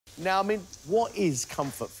Now, I mean, what is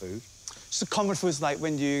comfort food? So comfort food is like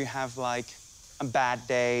when you have, like, a bad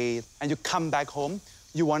day and you come back home,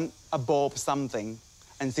 you want a bowl of something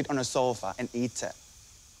and sit on a sofa and eat it.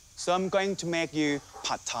 So I'm going to make you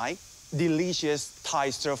pad thai, delicious Thai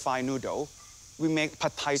stir-fry noodle. We make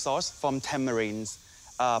pad thai sauce from tamarinds,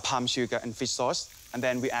 palm sugar and fish sauce. And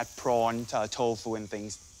then we add prawn, tofu and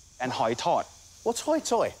things. And hoi tod. What's hoi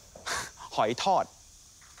toi? Hoi tod.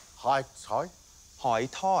 Hoi toi? Hoi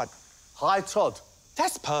tod. Hoi tod.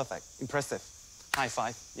 That's perfect. Impressive. High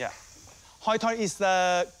five. Yeah. Hoi tod is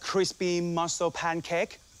the crispy mussel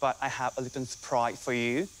pancake, but I have a little surprise for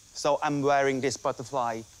you. So I'm wearing this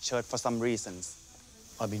butterfly shirt for some reasons.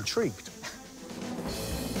 I'm intrigued.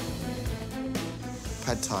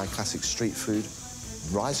 Pad Thai, classic street food.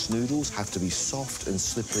 Rice noodles have to be soft and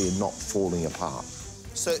slippery and not falling apart.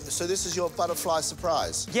 So this is your butterfly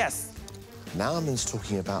surprise? Yes. Now Armin's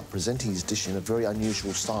talking about presenting his dish in a very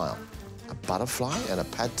unusual style. A butterfly and a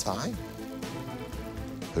Pad Thai?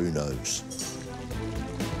 Who knows?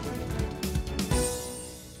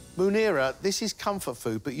 Munira, this is comfort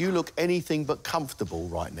food, but you look anything but comfortable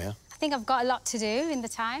right now. I think I've got a lot to do in the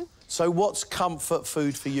time. So what's comfort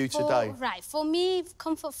food for you today? Right, for me,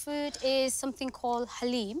 comfort food is something called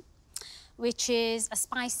halim, which is a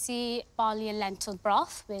spicy barley and lentil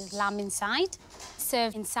broth with lamb inside,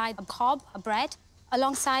 served inside a cob, a bread.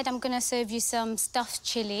 Alongside, I'm going to serve you some stuffed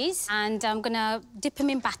chilies, and I'm going to dip them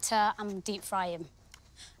in batter and deep fry them.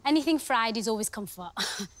 Anything fried is always comfort.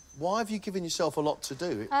 Why have you given yourself a lot to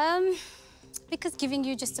do? Because giving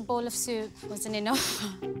you just a bowl of soup wasn't enough.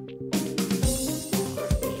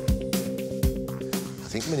 I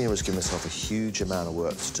think Munira's given herself a huge amount of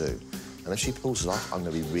work to do. And if she pulls it off, I'm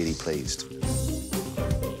going to be really pleased.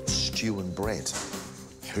 Stew and bread.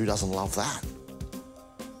 Who doesn't love that?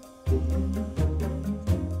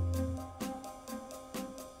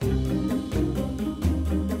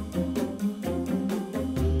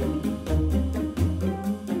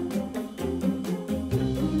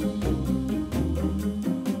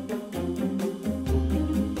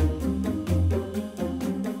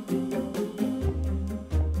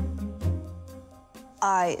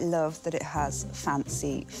 I love that it has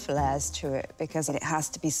fancy flares to it because it has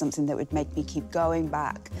to be something that would make me keep going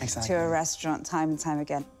back to a restaurant time and time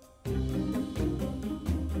again.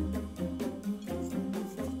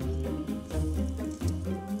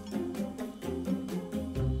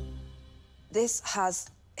 This has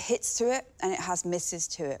hits to it and it has misses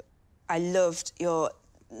to it. I loved your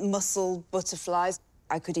mussel butterflies.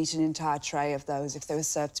 I could eat an entire tray of those if they were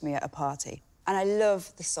served to me at a party. And I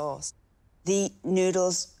love the sauce. The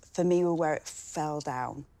noodles, for me, were where it fell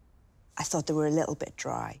down. I thought they were a little bit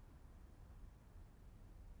dry.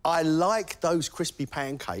 I like those crispy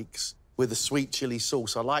pancakes with a sweet chilli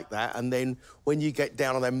sauce. I like that. And then when you get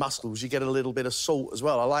down on their mussels, you get a little bit of salt as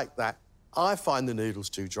well. I like that. I find the noodles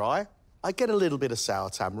too dry. I get a little bit of sour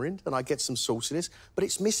tamarind and I get some sauciness, but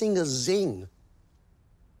it's missing a zing.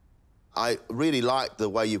 I really like the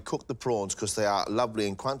way you cook the prawns because they are lovely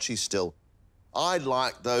and crunchy still. I'd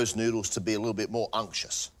like those noodles to be a little bit more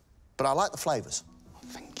unctuous, but I like the flavours. Oh,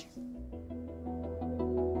 thank you.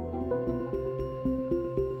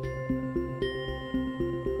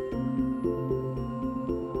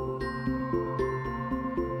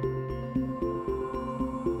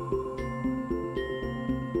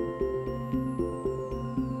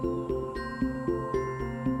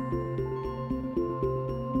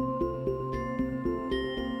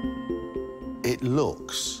 It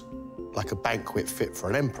looks like a banquet fit for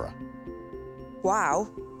an emperor. Wow,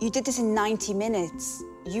 you did this in 90 minutes.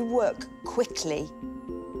 You work quickly.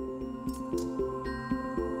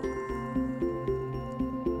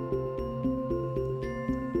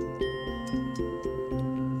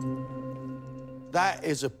 That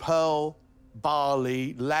is a pearl,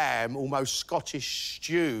 barley, lamb, almost Scottish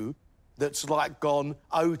stew that's like gone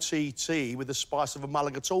OTT with the spice of a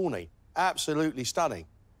mulligatawny. Absolutely stunning.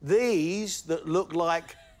 These that look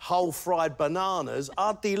like whole fried bananas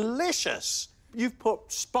are delicious. You've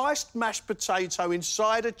put spiced mashed potato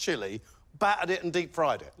inside a chilli, battered it and deep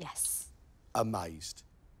fried it. Yes. Amazed.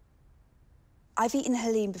 I've eaten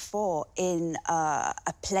halim before in a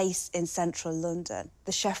place in central London.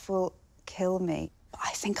 The chef will kill me, but I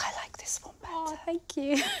think I like this one better. Oh, thank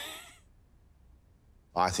you.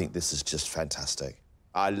 I think this is just fantastic.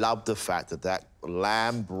 I love the fact that that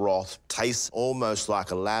lamb broth tastes almost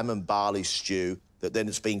like a lamb and barley stew that then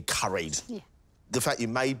it's been curried. Yeah. The fact you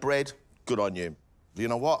made bread, good on you. You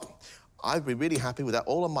know what? I'd be really happy with that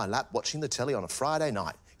all on my lap watching the telly on a Friday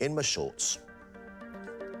night in my shorts.